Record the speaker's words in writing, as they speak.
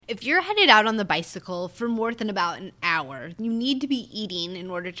If you're headed out on the bicycle for more than about an hour, you need to be eating in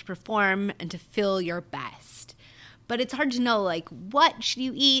order to perform and to feel your best. But it's hard to know, what should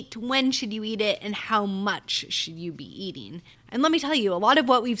you eat, when should you eat it, and how much should you be eating. And let me tell you, a lot of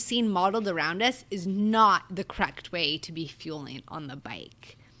what we've seen modeled around us is not the correct way to be fueling on the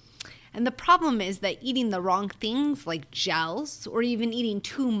bike. And the problem is that eating the wrong things like gels or even eating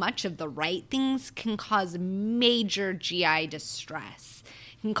too much of the right things can cause major GI distress.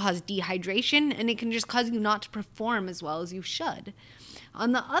 It can cause dehydration, and it can just cause you not to perform as well as you should.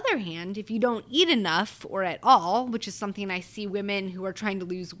 On the other hand, if you don't eat enough or at all, which is something I see women who are trying to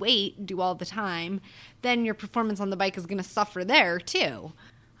lose weight do all the time, then your performance on the bike is going to suffer there too.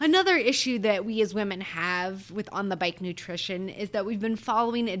 Another issue that we as women have with on-the-bike nutrition is that we've been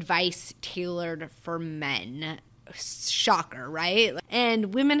following advice tailored for men. Shocker, right?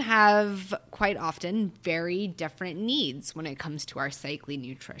 And women have quite often very different needs when it comes to our cycling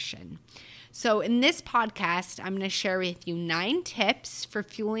nutrition. So in this podcast, I'm going to share with you 9 tips for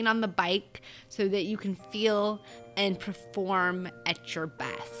fueling on the bike so that you can feel and perform at your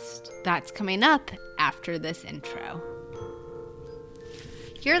best. That's coming up after this intro.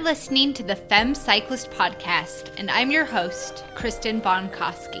 You're listening to the Femme Cyclist Podcast, and I'm your host, Kristen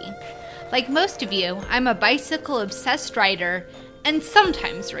Bonkoski. Like most of you, I'm a bicycle-obsessed rider and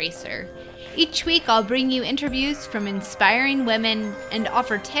sometimes racer. Each week, I'll bring you interviews from inspiring women and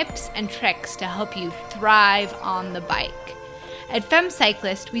offer tips and tricks to help you thrive on the bike. At Femme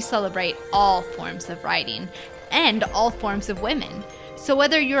Cyclist, we celebrate all forms of riding and all forms of women. So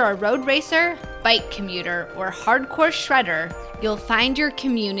whether you're a road racer, bike commuter, or hardcore shredder, you'll find your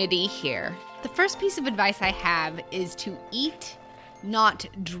community here. The first piece of advice I have is to eat, not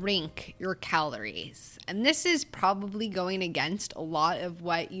drink your calories. And this is probably going against a lot of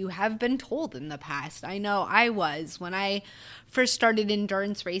what you have been told in the past. I know I was. When I first started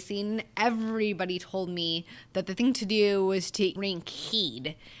endurance racing, everybody told me that the thing to do was to drink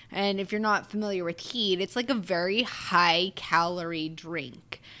Heed. And if you're not familiar with Heed, it's like a very high calorie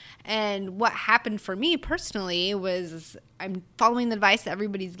drink. And what happened for me personally was I'm following the advice that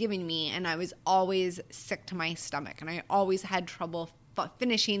everybody's giving me, and I was always sick to my stomach, and I always had trouble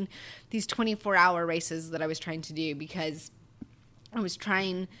finishing these 24-hour races that I was trying to do because I was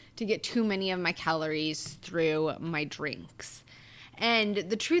trying to get too many of my calories through my drinks. And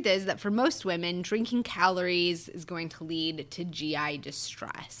the truth is that for most women, drinking calories is going to lead to GI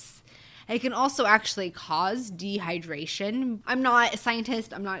distress. It can also actually cause dehydration. I'm not a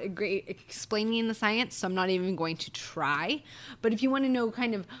scientist. I'm not great at explaining the science, so I'm not even going to try. But if you want to know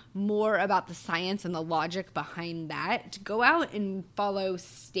kind of more about the science and the logic behind that, go out and follow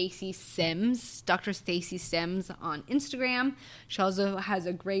Stacy Sims, Dr. Stacy Sims on Instagram. She also has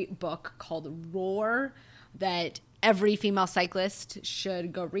a great book called Roar that every female cyclist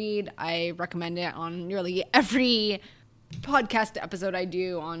should go read. I recommend it on nearly every podcast episode I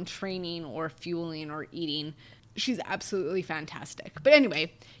do on training or fueling or eating. She's absolutely fantastic. But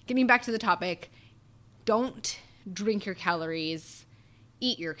anyway, getting back to the topic, don't drink your calories,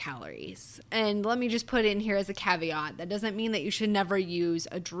 eat your calories. And let me just put in here as a caveat, that doesn't mean that you should never use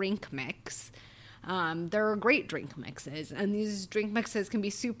a drink mix. There are great drink mixes, and these drink mixes can be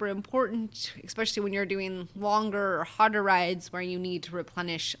super important, especially when you're doing longer or harder rides where you need to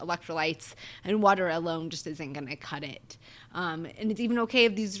replenish electrolytes, and water alone just isn't going to cut it. And it's even okay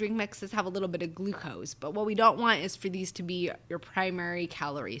if these drink mixes have a little bit of glucose, but what we don't want is for these to be your primary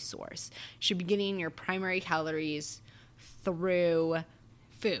calorie source. You should be getting your primary calories through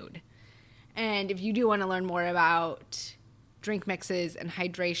food. And if you do want to learn more about drink mixes and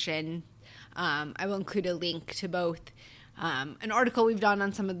hydration, I will include a link to both an article we've done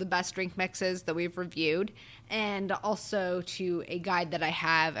on some of the best drink mixes that we've reviewed, and also to a guide that I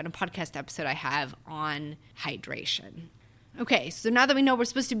have and a podcast episode I have on hydration. Okay, so now that we know we're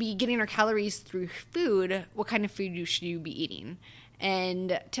supposed to be getting our calories through food, what kind of food should you be eating?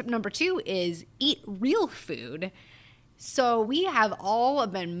 And tip number 2 is eat real food. So we have all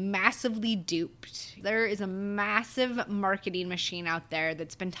been massively duped. There is a massive marketing machine out there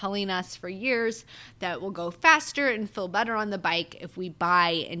that's been telling us for years that we'll go faster and feel better on the bike if we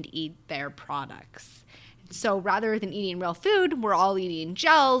buy and eat their products. So rather than eating real food, we're all eating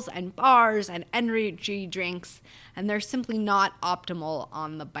gels and bars and energy drinks, and they're simply not optimal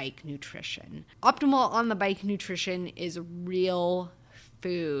on the bike nutrition. Optimal on the bike nutrition is real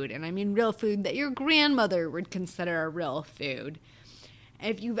food, and I mean real food that your grandmother would consider a real food.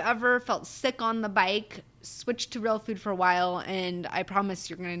 If you've ever felt sick on the bike, switch to real food for a while, and I promise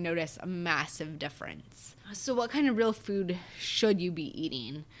you're going to notice a massive difference. So what kind of real food should you be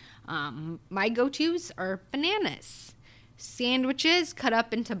eating? My go-tos are bananas. Sandwiches cut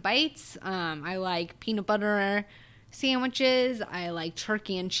up into bites. I like peanut butter sandwiches. I like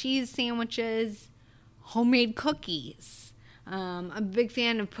turkey and cheese sandwiches. Homemade cookies. I'm a big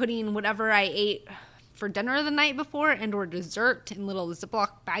fan of putting whatever I ate for dinner the night before and or dessert in little Ziploc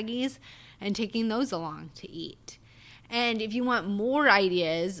baggies and taking those along to eat. And if you want more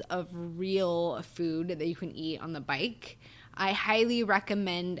ideas of real food that you can eat on the bike, I highly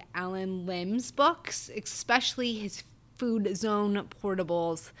recommend Alan Lim's books, especially his Food Zone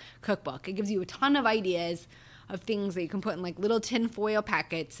Portables cookbook. It gives you a ton of ideas of things that you can put in like little tin foil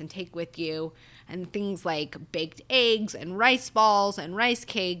packets and take with you, and things like baked eggs and rice balls and rice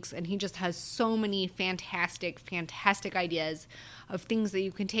cakes. And he just has so many fantastic ideas of things that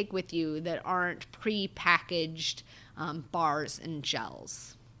you can take with you that aren't pre-packaged bars and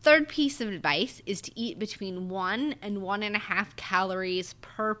gels. Third piece of advice is to eat between 1 and 1.5 calories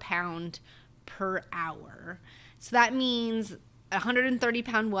per pound per hour. So that means a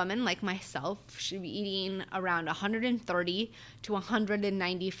 130-pound woman like myself should be eating around 130 to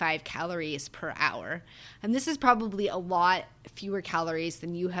 195 calories per hour. And this is probably a lot fewer calories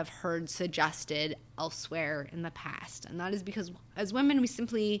than you have heard suggested elsewhere in the past. And that is because as women, we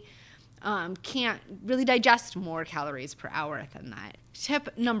simply can't really digest more calories per hour than that.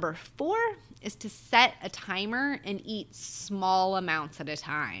 Tip number 4 is to set a timer and eat small amounts at a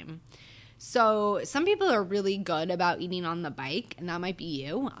time. So some people are really good about eating on the bike, and that might be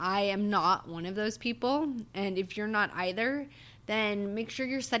you. I am not one of those people, and if you're not either, then make sure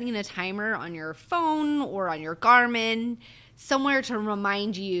you're setting a timer on your phone or on your Garmin, somewhere to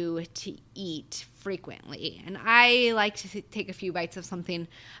remind you to eat frequently. And I like to take a few bites of something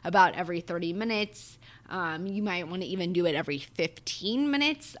about every 30 minutes. You might want to even do it every 15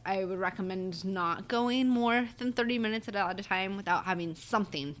 minutes. I would recommend not going more than 30 minutes at a time without having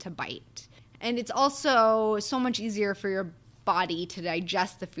something to bite. And it's also so much easier for your body to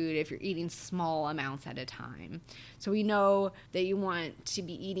digest the food if you're eating small amounts at a time. So we know that you want to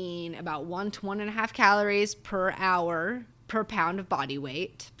be eating about 1 to 1.5 calories per hour per pound of body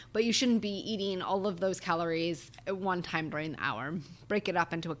weight, but you shouldn't be eating all of those calories at one time during the hour. Break it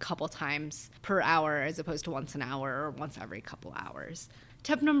up into a couple times per hour as opposed to once an hour or once every couple hours.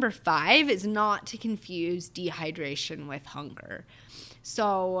 Tip number 5 is not to confuse dehydration with hunger.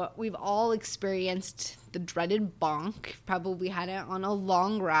 So we've all experienced the dreaded bonk. You've probably had it on a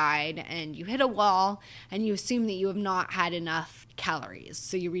long ride and you hit a wall and you assume that you have not had enough calories,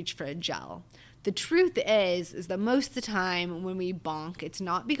 so you reach for a gel. The truth is that most of the time when we bonk, it's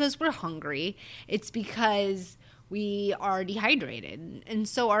not because we're hungry, it's because we are dehydrated. And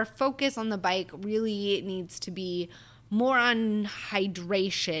so our focus on the bike really needs to be more on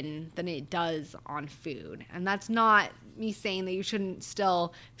hydration than it does on food. And that's not me saying that you shouldn't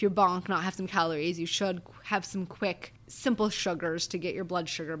still, if you're bonk, not have some calories. You should have some quick, simple sugars to get your blood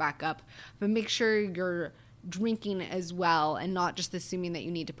sugar back up. But make sure you're drinking as well and not just assuming that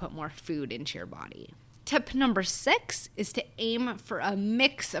you need to put more food into your body. Tip number 6 is to aim for a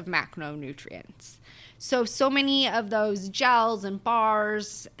mix of macronutrients. So many of those gels and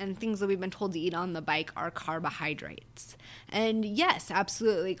bars and things that we've been told to eat on the bike are carbohydrates. And yes,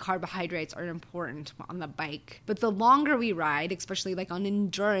 absolutely, carbohydrates are important on the bike. But the longer we ride, especially like on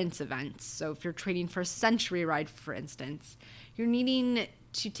endurance events, so if you're training for a century ride, for instance, you're needing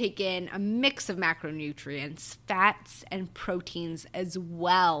to take in a mix of macronutrients, fats, and proteins, as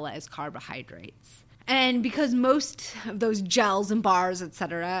well as carbohydrates. And because most of those gels and bars,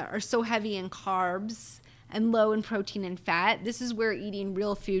 etc., are so heavy in carbs and low in protein and fat, this is where eating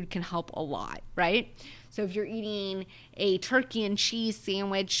real food can help a lot, right? So if you're eating a turkey and cheese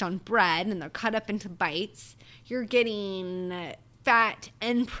sandwich on bread and they're cut up into bites, you're getting fat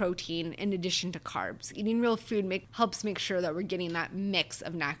and protein in addition to carbs. Eating real food helps make sure that we're getting that mix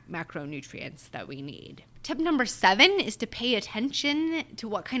of macronutrients that we need. Tip number 7 is to pay attention to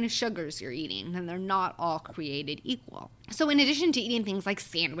what kind of sugars you're eating, and they're not all created equal. So in addition to eating things like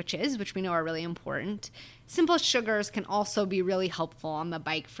sandwiches, which we know are really important, simple sugars can also be really helpful on the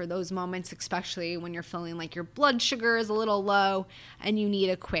bike for those moments, especially when you're feeling like your blood sugar is a little low and you need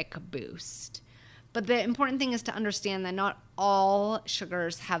a quick boost. But the important thing is to understand that not all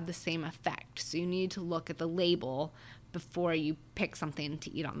sugars have the same effect. So you need to look at the label before you pick something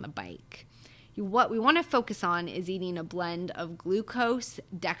to eat on the bike. What we want to focus on is eating a blend of glucose,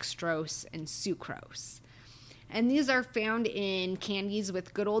 dextrose, and sucrose. And these are found in candies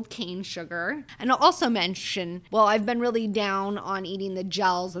with good old cane sugar. And I'll also mention, well, I've been really down on eating the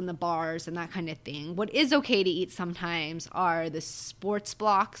gels and the bars and that kind of thing. What is okay to eat sometimes are the sports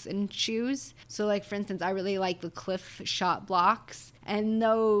blocks and chews. So like, for instance, I really like the Cliff Shot blocks. And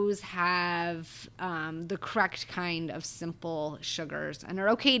those have the correct kind of simple sugars and are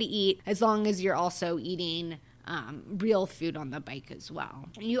okay to eat as long as you're also eating real food on the bike as well.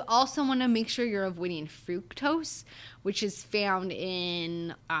 You also want to make sure you're avoiding fructose, which is found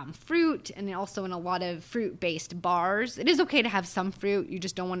in fruit and also in a lot of fruit-based bars. It is okay to have some fruit. You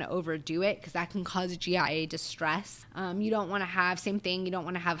just don't want to overdo it because that can cause GI distress. You don't want to have, same thing, you don't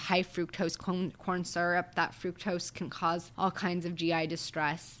want to have high fructose corn syrup. That fructose can cause all kinds of GI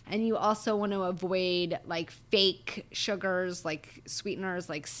distress. And you also want to avoid like fake sugars, like sweeteners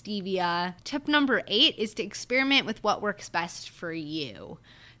like stevia. Tip number 8 is to experiment with what works best for you.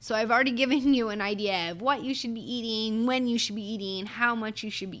 So I've already given you an idea of what you should be eating, when you should be eating, how much you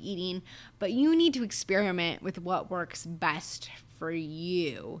should be eating, but you need to experiment with what works best for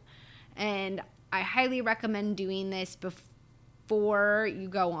you. And I highly recommend doing this before you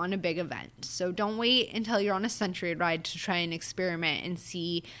go on a big event. So don't wait until you're on a Century ride to try and experiment and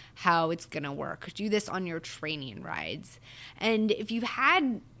see how it's going to work. Do this on your training rides. And if you've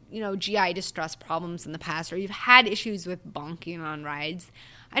had GI distress problems in the past, or you've had issues with bonking on rides,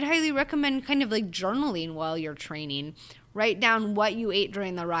 I'd highly recommend kind of like journaling while you're training. Write down what you ate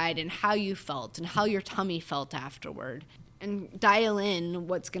during the ride and how you felt and how your tummy felt afterward, and dial in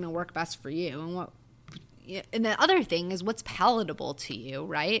what's going to work best for you. And the other thing is what's palatable to you,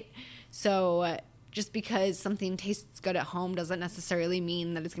 right? So just because something tastes good at home doesn't necessarily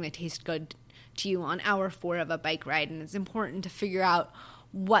mean that it's going to taste good to you on hour 4 of a bike ride, and it's important to figure out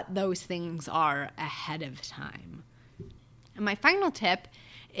what those things are ahead of time. And my final tip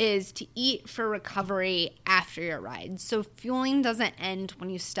is to eat for recovery after your ride. So fueling doesn't end when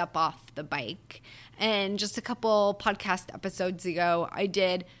you step off the bike. And just a couple podcast episodes ago, I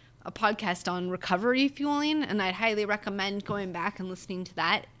did a podcast on recovery fueling, and I'd highly recommend going back and listening to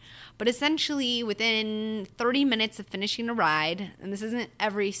that. But essentially, within 30 minutes of finishing a ride, and this isn't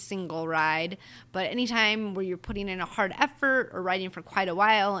every single ride, but anytime where you're putting in a hard effort or riding for quite a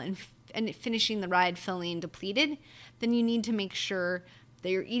while and finishing the ride feeling depleted, then you need to make sure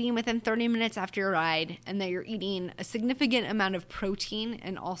that you're eating within 30 minutes after your ride and that you're eating a significant amount of protein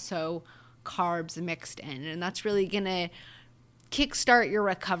and also carbs mixed in. And that's really going to kickstart your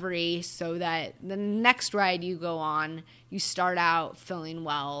recovery so that the next ride you go on, you start out feeling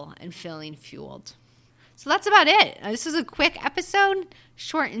well and feeling fueled. So that's about it. This is a quick episode,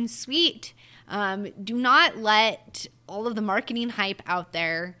 short and sweet. Do not let all of the marketing hype out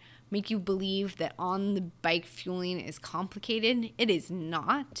there make you believe that on the bike fueling is complicated. It is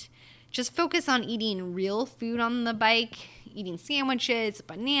not. Just focus on eating real food on the bike, eating sandwiches,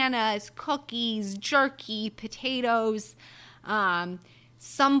 bananas, cookies, jerky, potatoes.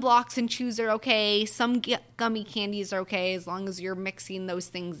 Some blocks and chews are okay. Some gummy candies are okay as long as you're mixing those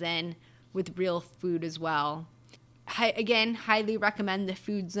things in with real food as well. Again, highly recommend the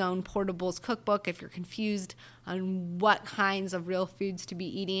Food Zone Portables Cookbook if you're confused on what kinds of real foods to be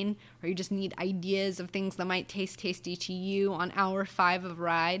eating, or you just need ideas of things that might taste tasty to you on hour 5 of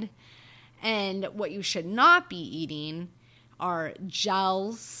ride. And what you should not be eating are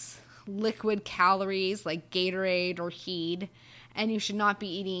gels, liquid calories like Gatorade or Heed, and you should not be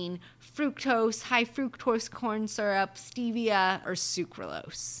eating fructose, high fructose corn syrup, stevia, or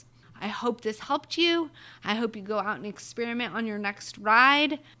sucralose. I hope this helped you. I hope you go out and experiment on your next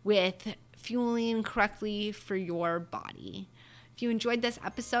ride with fueling correctly for your body. If you enjoyed this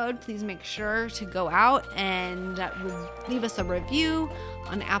episode, please make sure to go out and leave us a review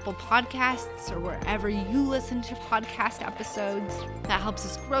on Apple Podcasts or wherever you listen to podcast episodes. That helps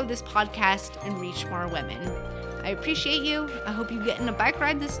us grow this podcast and reach more women. I appreciate you. I hope you get in a bike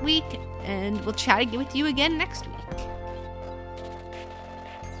ride this week, and we'll chat with you again next week.